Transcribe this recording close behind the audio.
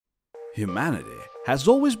Humanity has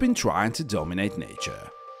always been trying to dominate nature,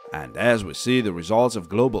 and as we see the results of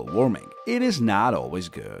global warming, it is not always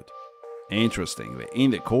good. Interestingly,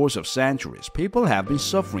 in the course of centuries, people have been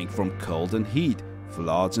suffering from cold and heat,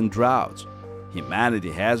 floods and droughts.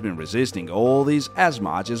 Humanity has been resisting all these as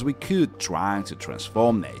much as we could, trying to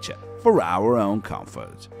transform nature for our own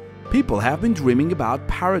comfort. People have been dreaming about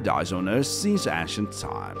paradise on earth since ancient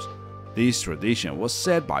times. This tradition was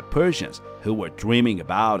set by Persians who were dreaming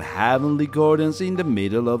about heavenly gardens in the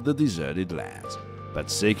middle of the deserted lands. But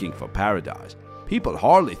seeking for paradise, people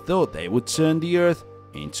hardly thought they would turn the earth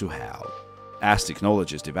into hell. As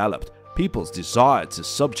technologies developed, people's desire to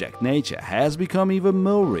subject nature has become even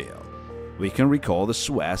more real. We can recall the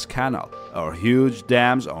Suez Canal or huge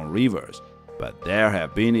dams on rivers, but there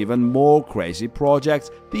have been even more crazy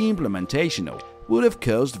projects the implementation of would have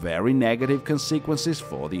caused very negative consequences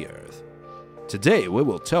for the earth. Today we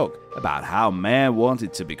will talk about how man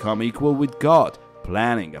wanted to become equal with God,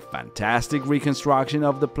 planning a fantastic reconstruction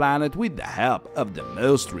of the planet with the help of the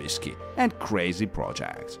most risky and crazy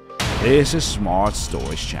projects. This is Smart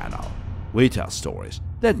Stories channel. We tell stories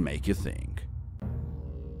that make you think.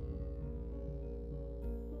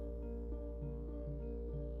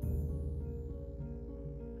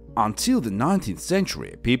 Until the 19th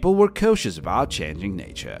century, people were cautious about changing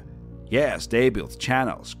nature. Yes, they built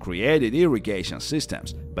channels, created irrigation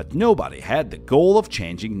systems, but nobody had the goal of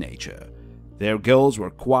changing nature. Their goals were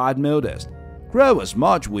quite modest: grow as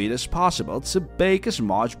much wheat as possible to bake as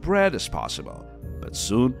much bread as possible. But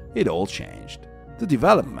soon it all changed. The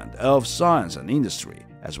development of science and industry,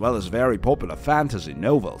 as well as very popular fantasy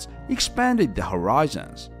novels, expanded the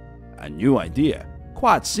horizons. A new idea,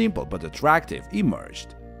 quite simple but attractive,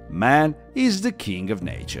 emerged. Man is the king of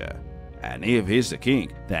nature. And if he's the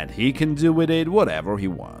king, then he can do with it whatever he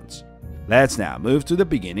wants. Let's now move to the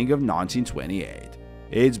beginning of 1928.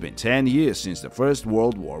 It's been 10 years since the First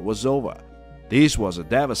World War was over. This was a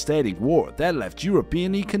devastating war that left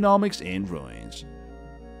European economics in ruins.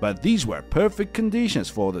 But these were perfect conditions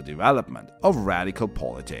for the development of radical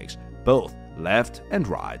politics, both left and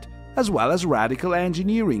right, as well as radical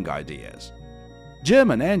engineering ideas.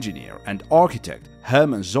 German engineer and architect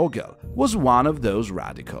Hermann Vogel was one of those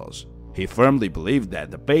radicals. He firmly believed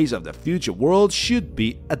that the base of the future world should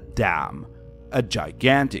be a dam, a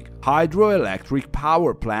gigantic hydroelectric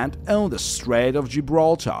power plant on the Strait of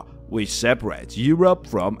Gibraltar, which separates Europe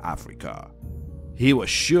from Africa. He was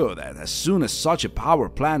sure that as soon as such a power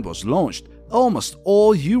plant was launched, almost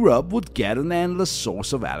all Europe would get an endless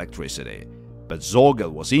source of electricity. But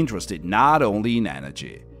Vogel was interested not only in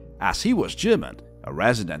energy. As he was German, a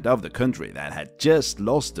resident of the country that had just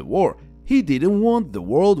lost the war, he didn't want the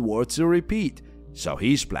World War to repeat, so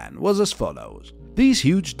his plan was as follows. This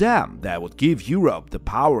huge dam that would give Europe the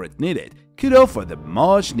power it needed could offer the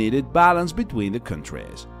much-needed balance between the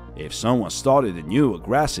countries. If someone started a new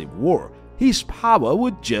aggressive war, his power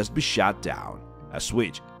would just be shut down, a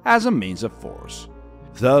switch as a means of force.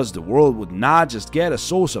 Thus, the world would not just get a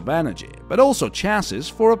source of energy, but also chances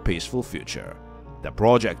for a peaceful future. The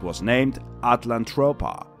project was named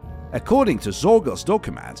Atlantropa. According to Vogel's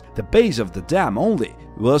documents, the base of the dam only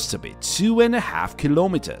was to be 2.5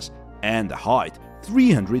 kilometers and the height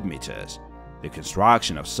 300 meters. The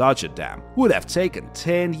construction of such a dam would have taken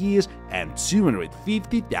 10 years and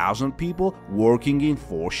 250,000 people working in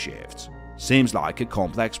 4 shifts. Seems like a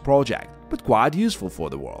complex project, but quite useful for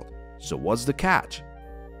the world. So what's the catch?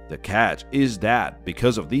 The catch is that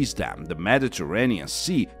because of this dam, the Mediterranean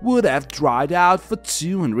Sea would have dried out for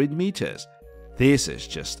 200 meters. This is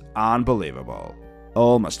just unbelievable.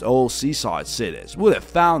 Almost all seaside cities would have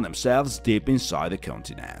found themselves deep inside the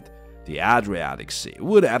continent. The Adriatic Sea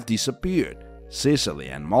would have disappeared. Sicily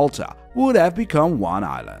and Malta would have become one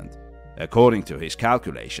island. According to his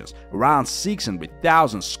calculations, around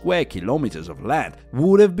 600,000 square kilometers of land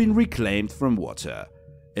would have been reclaimed from water.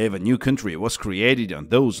 If a new country was created on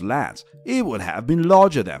those lands, it would have been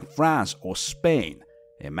larger than France or Spain.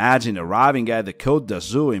 Imagine arriving at the Côte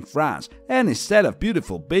d'Azur in France, and instead of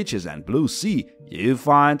beautiful beaches and blue sea, you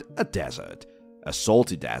find a desert. A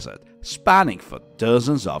salty desert, spanning for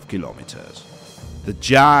dozens of kilometers. The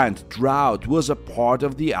giant drought was a part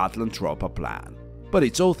of the Atlantropa plan. But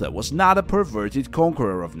its author was not a perverted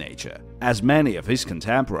conqueror of nature. As many of his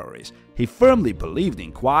contemporaries, he firmly believed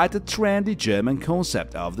in quite a trendy German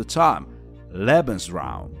concept of the time,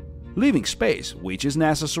 Lebensraum, living space which is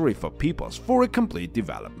necessary for peoples for a complete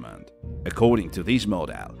development. According to this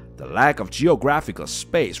model, the lack of geographical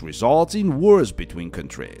space results in wars between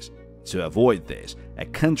countries. To avoid this, a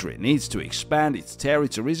country needs to expand its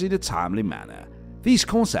territories in a timely manner. This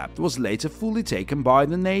concept was later fully taken by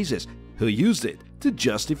the Nazis, who used it to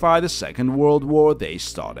justify the Second World War they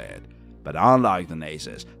started. But unlike the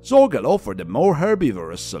Nazis, Zorgel offered a more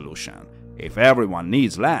herbivorous solution. If everyone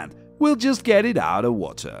needs land, we'll just get it out of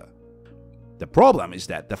water. The problem is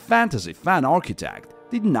that the fantasy fan architect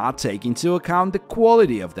did not take into account the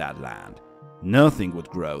quality of that land. Nothing would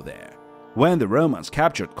grow there. When the Romans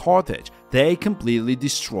captured Carthage, they completely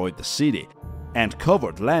destroyed the city and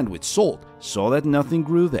covered land with salt so that nothing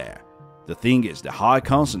grew there. The thing is, the high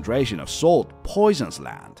concentration of salt poisons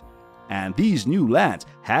land, and these new lands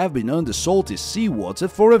have been under salty seawater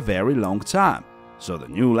for a very long time, so the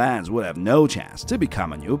new lands would have no chance to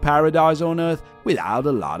become a new paradise on Earth without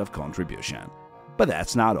a lot of contribution. But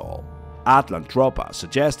that's not all. Atlantropa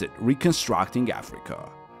suggested reconstructing Africa.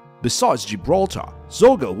 Besides Gibraltar,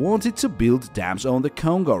 Zorgel wanted to build dams on the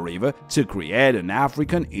Congo River to create an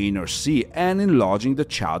African inner sea and enlarging the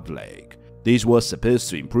Chad Lake. This was supposed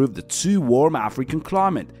to improve the too warm African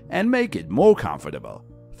climate and make it more comfortable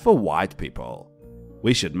for white people.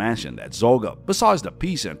 We should mention that Zorgel, besides the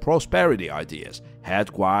peace and prosperity ideas,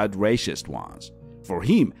 had quite racist ones. For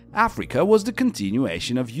him, Africa was the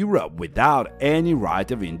continuation of Europe without any right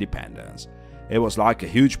of independence. It was like a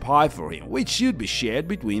huge pie for him, which should be shared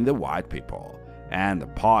between the white people. And the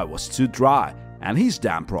pie was too dry, and his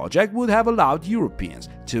dam project would have allowed Europeans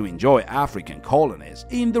to enjoy African colonies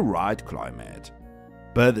in the right climate.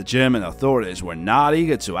 But the German authorities were not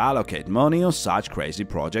eager to allocate money on such crazy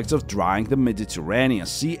projects of drying the Mediterranean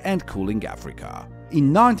Sea and cooling Africa.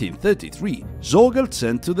 In 1933, Zorgel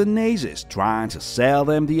turned to the Nazis, trying to sell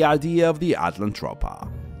them the idea of the Atlantropa.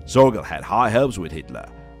 Zorgel had high hopes with Hitler,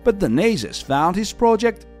 but the Nazis found his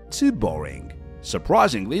project too boring.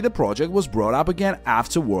 Surprisingly, the project was brought up again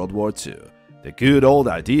after World War II. The good old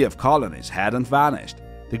idea of colonies hadn't vanished.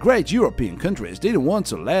 The great European countries didn't want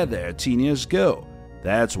to let their teenies go.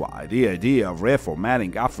 That's why the idea of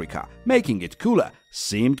reformatting Africa, making it cooler,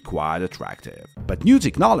 seemed quite attractive. But new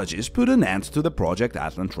technologies put an end to the project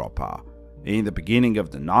Atlantropa. In the beginning of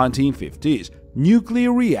the 1950s,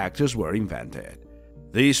 nuclear reactors were invented.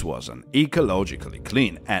 This was an ecologically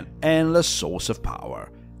clean and endless source of power.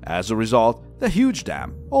 As a result, the huge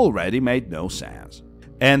dam already made no sense.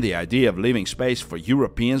 And the idea of leaving space for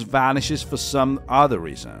Europeans vanishes for some other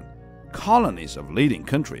reason. Colonies of leading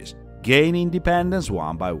countries gain independence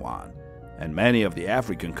one by one, and many of the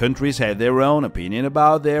African countries had their own opinion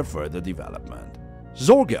about their further development.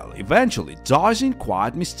 Zorgel eventually dies in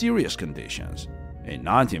quite mysterious conditions. In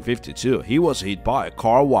 1952, he was hit by a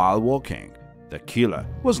car while walking. The killer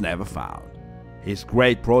was never found. His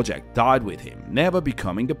great project died with him, never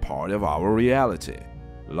becoming a part of our reality.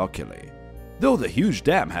 Luckily. Though the huge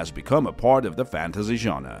dam has become a part of the fantasy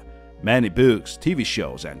genre, many books, TV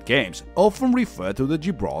shows and games often refer to the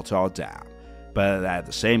Gibraltar Dam. But at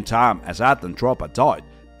the same time as Atlantropa died,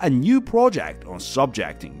 a new project on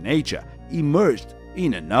subjecting nature emerged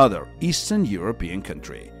in another Eastern European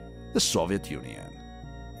country, the Soviet Union.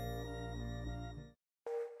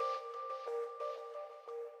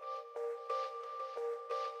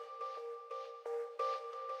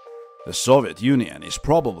 The Soviet Union is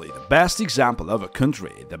probably the best example of a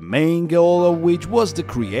country, the main goal of which was the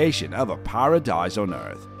creation of a paradise on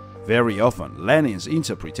Earth. Very often, Lenin's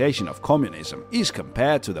interpretation of communism is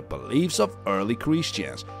compared to the beliefs of early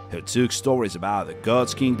Christians, who took stories about the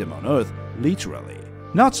God's kingdom on Earth literally.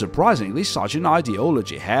 Not surprisingly, such an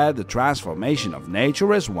ideology had the transformation of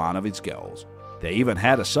nature as one of its goals. They even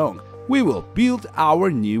had a song, "We will build our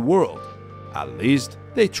new world." At least,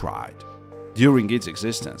 they tried. During its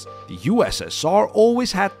existence, the USSR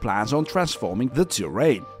always had plans on transforming the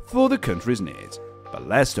terrain for the country's needs. But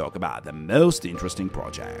let's talk about the most interesting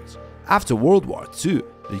projects. After World War II,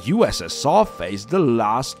 the USSR faced the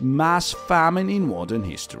last mass famine in modern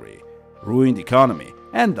history. Ruined economy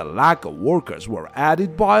and the lack of workers were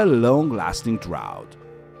added by a long-lasting drought.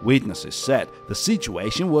 Witnesses said the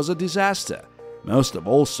situation was a disaster. Most of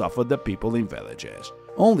all suffered the people in villages.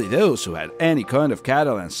 Only those who had any kind of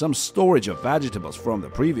cattle and some storage of vegetables from the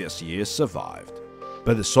previous years survived.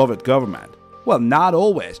 But the Soviet government, well, not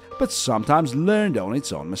always, but sometimes learned on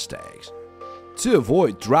its own mistakes. To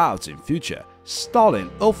avoid droughts in future,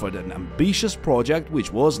 Stalin offered an ambitious project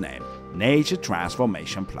which was named Nature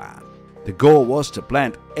Transformation Plan. The goal was to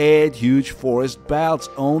plant 8 huge forest belts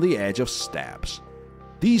on the edge of steppes.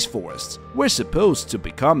 These forests were supposed to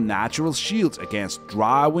become natural shields against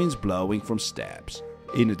dry winds blowing from steppes.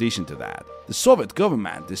 In addition to that, the Soviet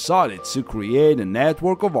government decided to create a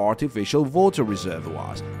network of artificial water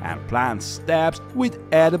reservoirs and plant steppes with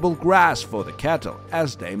edible grass for the cattle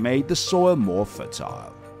as they made the soil more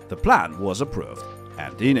fertile. The plan was approved,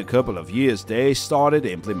 and in a couple of years they started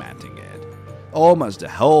implementing it. Almost the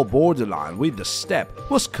whole borderline with the steppe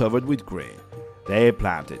was covered with green. They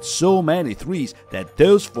planted so many trees that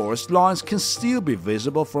those forest lines can still be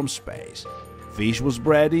visible from space. Fish was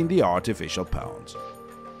bred in the artificial ponds.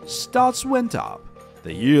 Stocks went up.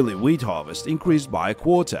 The yearly wheat harvest increased by a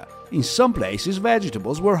quarter. In some places,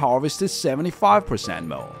 vegetables were harvested 75%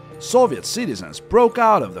 more. Soviet citizens broke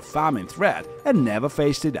out of the famine threat and never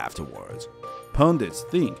faced it afterwards. Pundits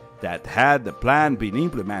think that had the plan been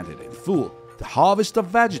implemented in full, the harvest of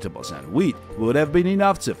vegetables and wheat would have been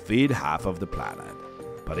enough to feed half of the planet.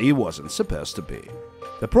 But it wasn't supposed to be.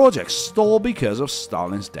 The project stalled because of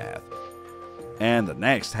Stalin's death. And the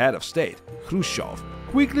next head of state, Khrushchev,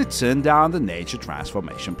 quickly turned down the nature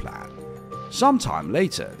transformation plan. Sometime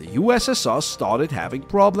later, the USSR started having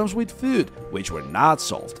problems with food, which were not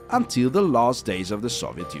solved until the last days of the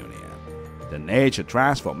Soviet Union. The nature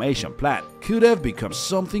transformation plan could have become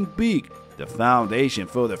something big, the foundation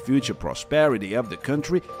for the future prosperity of the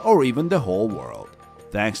country or even the whole world.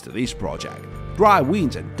 Thanks to this project, dry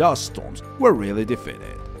winds and dust storms were really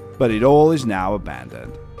defeated. But it all is now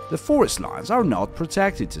abandoned. The forest lines are not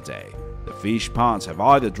protected today. The fish ponds have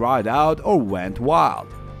either dried out or went wild.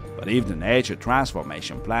 But if the nature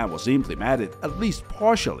transformation plan was implemented at least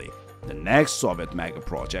partially, the next Soviet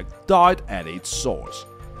megaproject died at its source.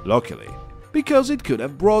 Luckily, because it could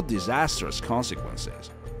have brought disastrous consequences.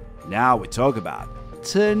 Now we talk about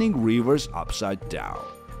turning rivers upside down.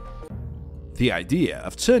 The idea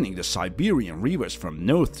of turning the Siberian rivers from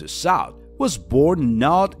north to south was born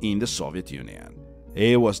not in the Soviet Union.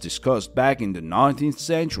 It was discussed back in the 19th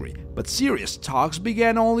century, but serious talks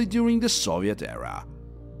began only during the Soviet era.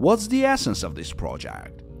 What's the essence of this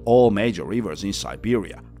project? All major rivers in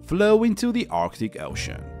Siberia flow into the Arctic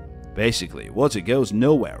Ocean. Basically, water goes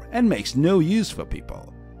nowhere and makes no use for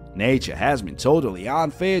people. Nature has been totally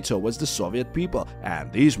unfair towards the Soviet people,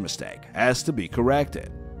 and this mistake has to be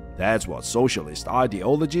corrected. That's what socialist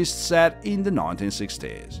ideologists said in the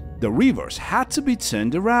 1960s. The rivers had to be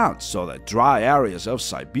turned around so that dry areas of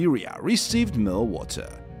Siberia received more water.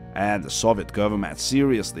 And the Soviet government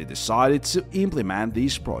seriously decided to implement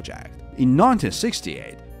this project. In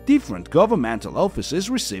 1968, different governmental offices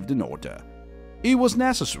received an order. It was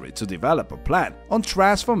necessary to develop a plan on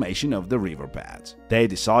transformation of the riverbeds. They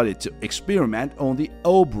decided to experiment on the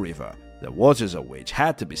Ob River, the waters of which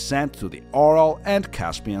had to be sent to the Aral and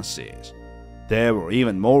Caspian Seas. There were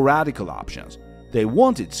even more radical options. They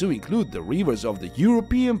wanted to include the rivers of the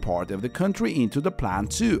European part of the country into the plan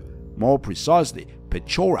too, more precisely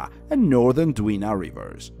Pechora and northern Dwina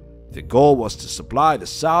rivers. The goal was to supply the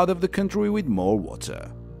south of the country with more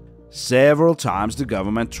water. Several times the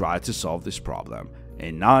government tried to solve this problem.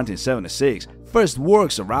 In 1976, first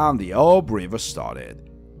works around the Ob River started.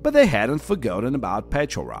 But they hadn't forgotten about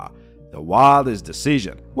Pechora. The wildest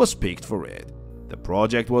decision was picked for it. The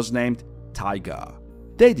project was named Taiga.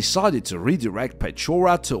 They decided to redirect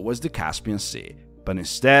Pechora towards the Caspian Sea, but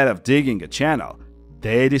instead of digging a channel,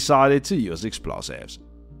 they decided to use explosives.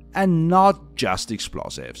 And not just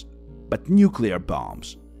explosives, but nuclear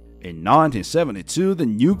bombs. In 1972, the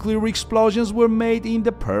nuclear explosions were made in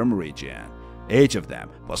the Perm region. Each of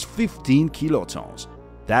them was 15 kilotons.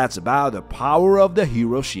 That's about the power of the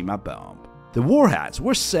Hiroshima bomb. The warheads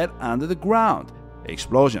were set under the ground.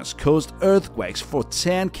 Explosions caused earthquakes for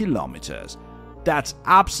 10 kilometers. That's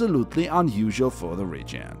absolutely unusual for the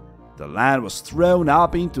region. The land was thrown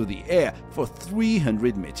up into the air for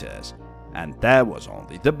 300 meters. And that was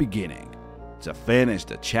only the beginning. To finish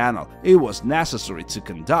the channel, it was necessary to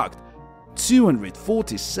conduct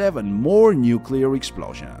 247 more nuclear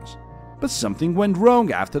explosions. But something went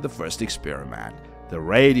wrong after the first experiment. The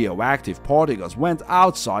radioactive particles went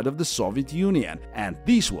outside of the Soviet Union, and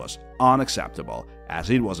this was unacceptable, as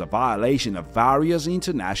it was a violation of various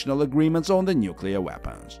international agreements on the nuclear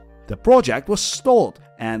weapons. The project was stalled,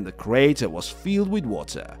 and the crater was filled with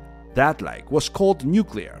water. That lake was called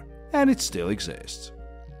nuclear, and it still exists.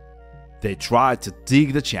 They tried to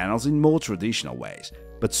dig the channels in more traditional ways,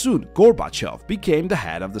 but soon Gorbachev became the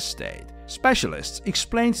head of the state. Specialists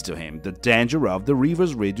explained to him the danger of the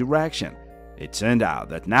river's redirection. It turned out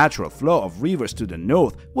that natural flow of rivers to the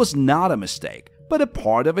north was not a mistake, but a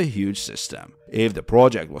part of a huge system. If the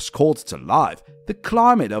project was called to life, the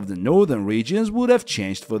climate of the northern regions would have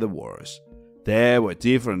changed for the worse. There were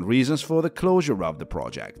different reasons for the closure of the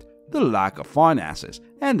project, the lack of finances,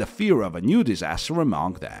 and the fear of a new disaster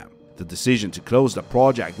among them. The decision to close the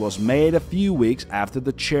project was made a few weeks after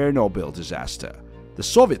the Chernobyl disaster. The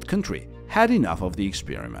Soviet country had enough of the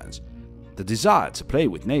experiments. The desire to play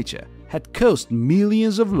with nature had cost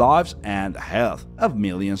millions of lives and the health of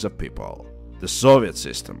millions of people. The Soviet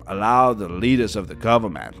system allowed the leaders of the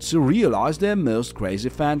government to realize their most crazy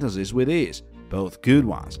fantasies with ease, both good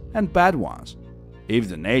ones and bad ones. If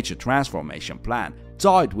the nature transformation plan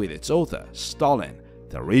died with its author, Stalin,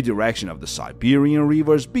 the redirection of the Siberian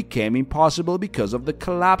rivers became impossible because of the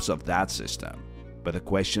collapse of that system. But the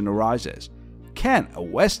question arises, can a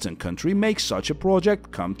Western country make such a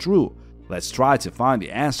project come true? Let's try to find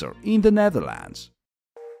the answer in the Netherlands.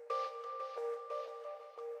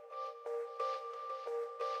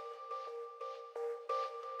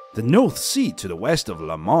 The North Sea to the west of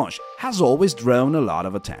La Manche has always drawn a lot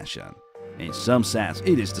of attention. In some sense,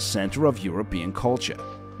 it is the center of European culture.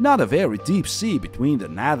 Not a very deep sea between the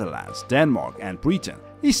Netherlands, Denmark and Britain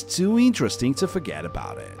is too interesting to forget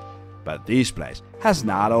about it. But this place has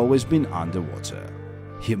not always been underwater.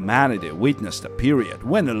 Humanity witnessed a period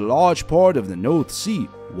when a large part of the North Sea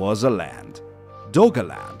was a land.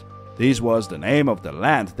 Doggerland. This was the name of the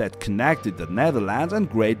land that connected the Netherlands and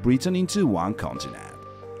Great Britain into one continent.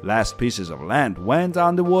 Last pieces of land went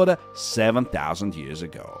underwater 7,000 years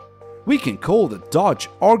ago. We can call the Dutch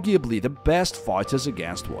arguably the best fighters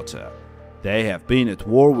against water. They have been at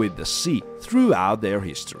war with the sea throughout their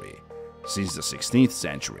history. Since the 16th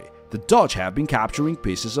century, the Dutch have been capturing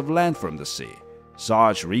pieces of land from the sea.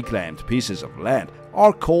 Such reclaimed pieces of land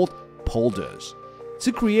are called polders.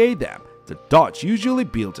 To create them, the Dutch usually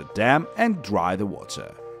build a dam and dry the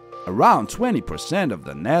water. Around 20% of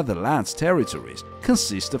the Netherlands' territories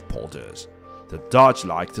consist of polders. The Dutch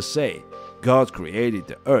like to say, God created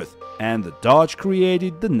the earth and the Dutch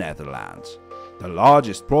created the Netherlands. The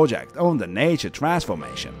largest project on the nature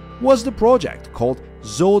transformation was the project called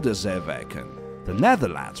Zuiderzeewerken. The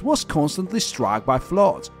Netherlands was constantly struck by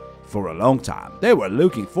floods. For a long time, they were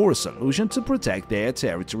looking for a solution to protect their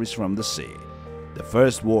territories from the sea. The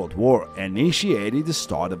First World War initiated the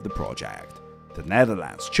start of the project. The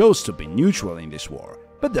Netherlands chose to be neutral in this war,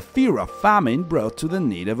 but the fear of famine brought to the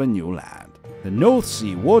need of a new land. The North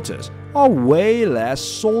Sea waters are way less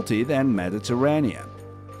salty than Mediterranean.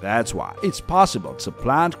 That's why it's possible to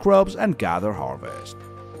plant crops and gather harvest.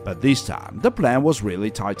 But this time, the plan was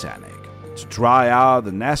really titanic. To dry out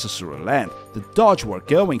the necessary land, the Dutch were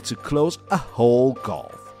going to close a whole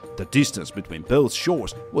gulf. The distance between both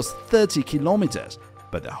shores was 30 kilometers,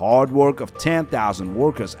 but the hard work of 10,000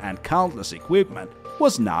 workers and countless equipment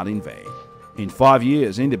was not in vain. In 5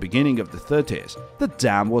 years, in the beginning of the 30s, the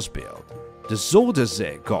dam was built. The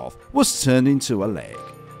Zuiderzee Gulf was turned into a lake.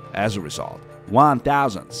 As a result,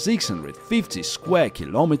 1,650 square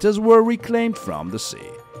kilometers were reclaimed from the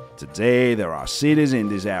sea. Today, there are cities in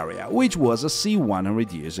this area, which was a sea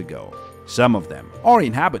 100 years ago. Some of them are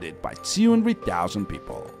inhabited by 200,000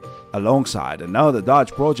 people. Alongside another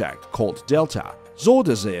Dutch project called Delta,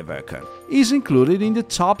 Zuiderzeewerken is included in the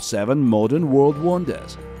top 7 modern world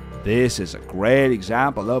wonders. This is a great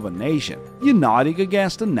example of a nation uniting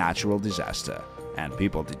against a natural disaster, and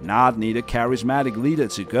people did not need a charismatic leader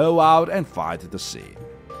to go out and fight the sea.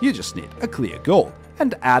 You just need a clear goal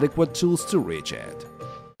and adequate tools to reach it.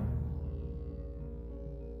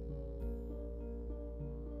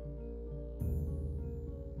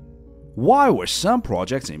 Why were some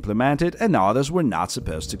projects implemented and others were not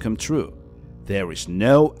supposed to come true? There is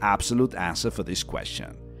no absolute answer for this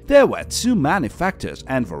question. There were too many factors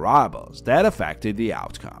and variables that affected the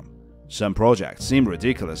outcome. Some projects seem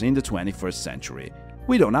ridiculous in the 21st century.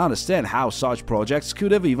 We don't understand how such projects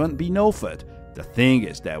could have even been offered. The thing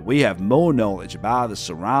is that we have more knowledge about the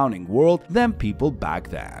surrounding world than people back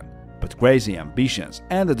then. But crazy ambitions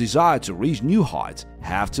and the desire to reach new heights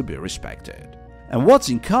have to be respected. And what's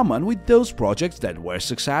in common with those projects that were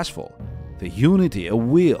successful? The unity of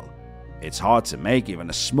will. It's hard to make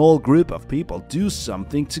even a small group of people do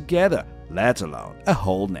something together, let alone a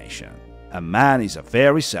whole nation. A man is a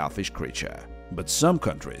very selfish creature, but some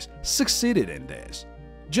countries succeeded in this.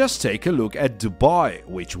 Just take a look at Dubai,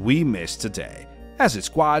 which we missed today, as it's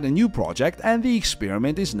quite a new project and the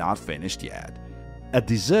experiment is not finished yet. A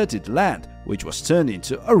deserted land which was turned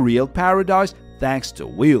into a real paradise thanks to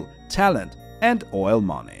will, talent, and oil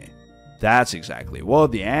money. That's exactly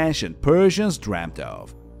what the ancient Persians dreamt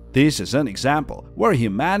of. This is an example where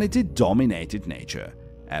humanity dominated nature.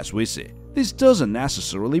 As we see, this doesn't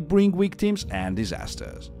necessarily bring victims and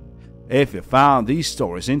disasters. If you found these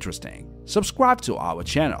stories interesting, subscribe to our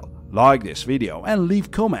channel, like this video and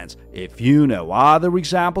leave comments if you know other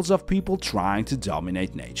examples of people trying to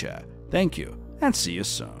dominate nature. Thank you and see you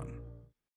soon.